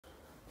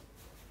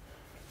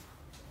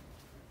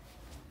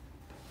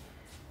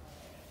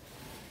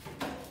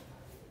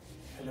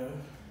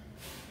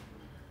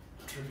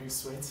dripping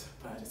sweat,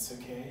 but it's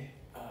okay.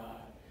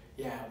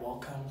 Yeah,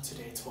 welcome to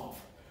day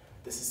 12.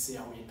 This is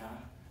Siawina.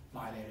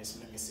 My name is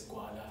Mlungisi,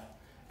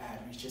 and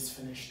we just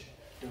finished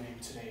doing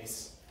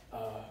today's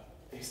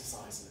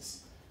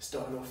exercises.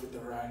 Started off with the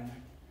run.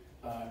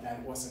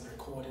 That wasn't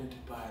recorded,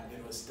 but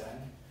it was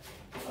done.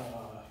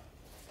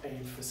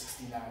 Aimed for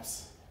 60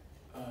 laps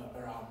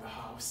around the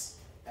house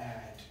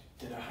and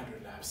did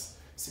 100 laps.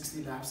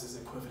 60 laps is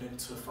equivalent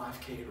to a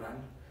 5K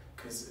run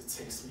because it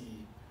takes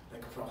me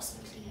like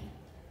approximately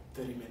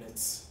 30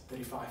 minutes,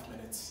 35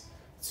 minutes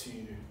to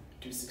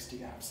do 60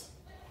 laps.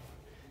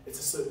 It's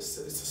a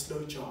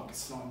slow jog,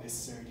 it's not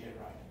necessarily a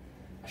run.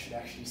 I should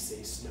actually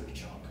say slow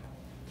jog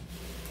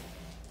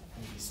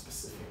and be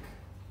specific.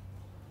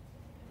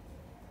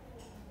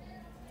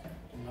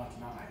 And not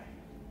lie.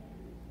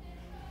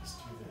 Let's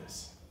do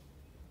this.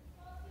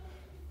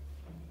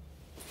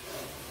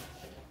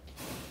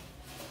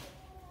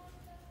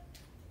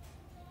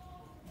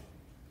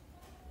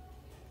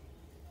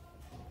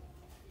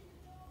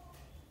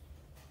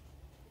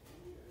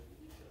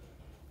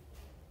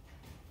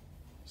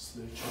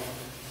 Slow jog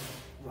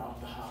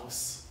around the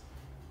house.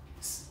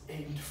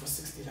 Aimed for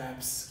 60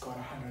 laps, got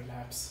 100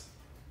 laps.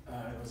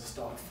 It was a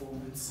star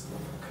performance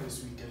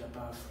because we did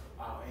above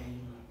our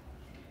aim,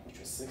 which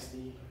was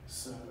 60.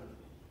 So,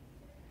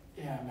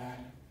 yeah,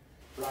 man.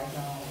 Right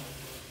now,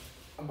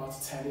 I'm about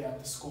to tally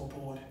up the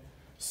scoreboard.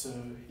 So,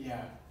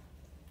 yeah,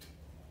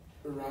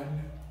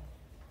 run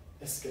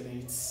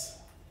escalates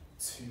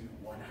to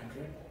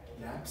 100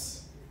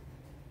 laps.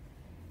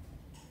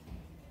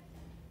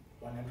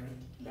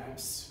 100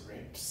 laps,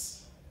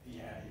 reps,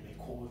 yeah, you may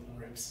call them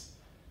reps.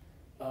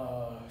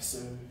 So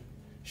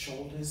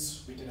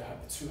shoulders, we did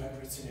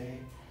 200 today.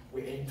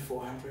 We aimed for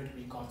 100,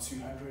 we got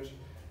 200.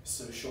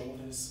 So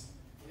shoulders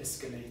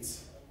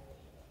escalate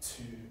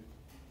to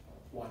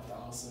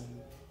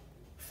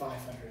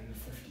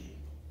 1,550.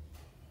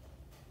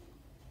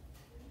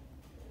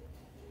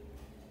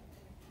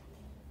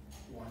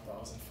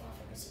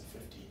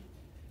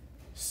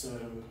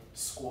 So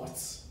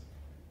squats,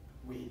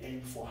 we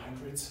aimed for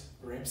 100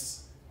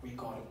 reps, we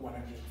got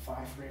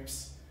 105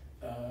 reps.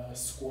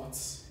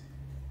 Squats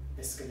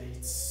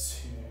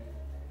escalates to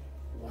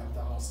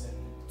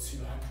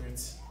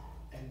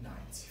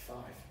 1,295.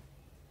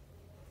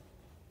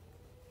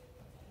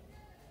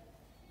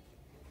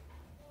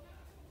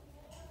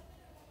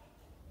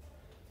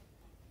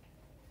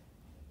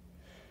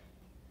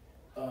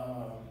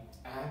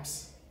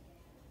 Abs,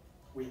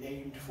 we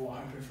aimed for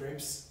 100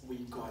 reps, we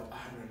got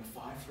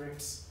 105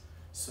 reps.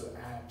 So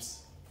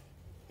abs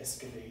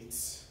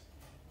escalates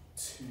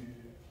to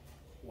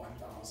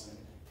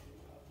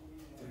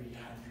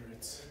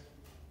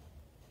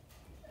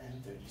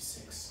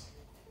 1,336.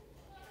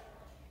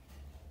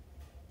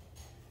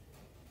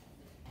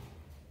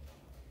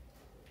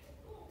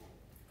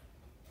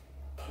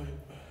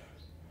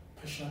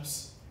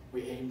 Push-ups,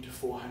 we aimed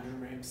for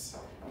 100 reps,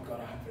 we got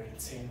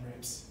 110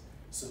 reps.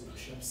 So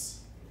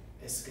push-ups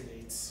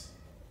escalates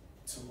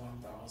to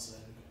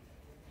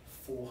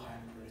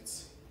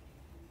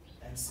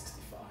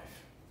 1,465.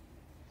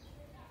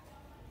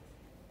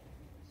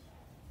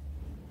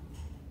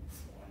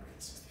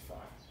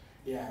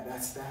 Yeah,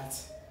 that's that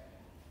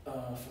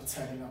for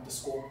turning up the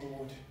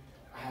scoreboard.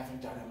 I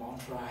haven't done a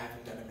mantra, I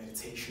haven't done a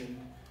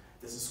meditation.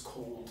 This is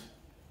called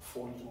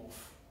falling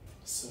off.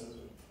 So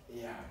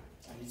yeah,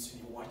 I need to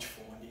be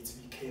watchful, I need to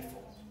be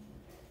careful.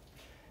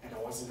 And I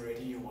wasn't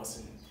ready,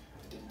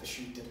 the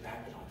shoot didn't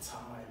happen on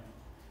time.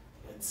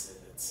 It's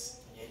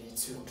nearly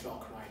 2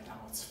 o'clock right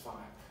now, it's 5.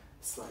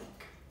 It's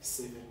like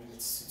 7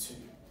 minutes to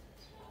 2.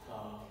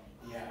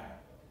 Yeah,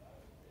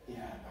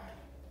 man.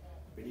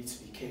 We need to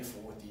be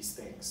careful with these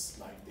things.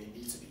 Like, they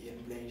need to be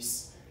in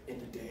place in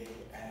the day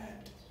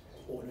and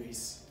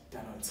always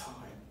done on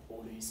time,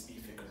 always be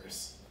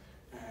vigorous.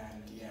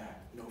 And yeah,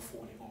 no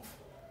falling off.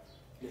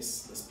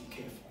 Let's be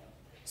careful.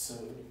 So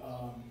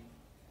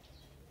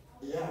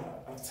yeah,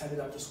 I've tallied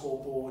up the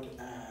scoreboard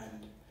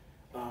and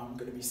I'm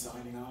gonna be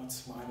signing out.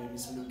 My name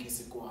is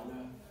Mlungisi.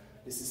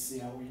 This is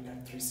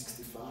Siawina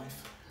 365,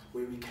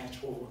 where we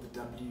catch all the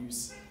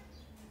W's.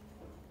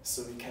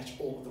 So we catch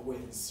all the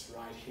wins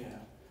right here.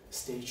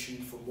 Stay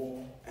tuned for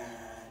more,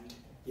 and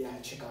yeah,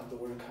 check out the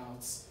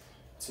workouts.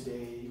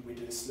 Today we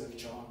did a slow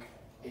jog,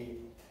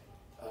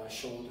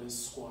 shoulders,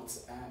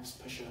 squats, abs,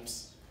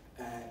 push-ups,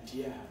 and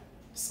yeah,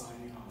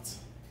 signing out.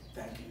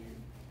 Thank you,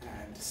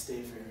 and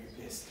stay very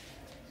blessed.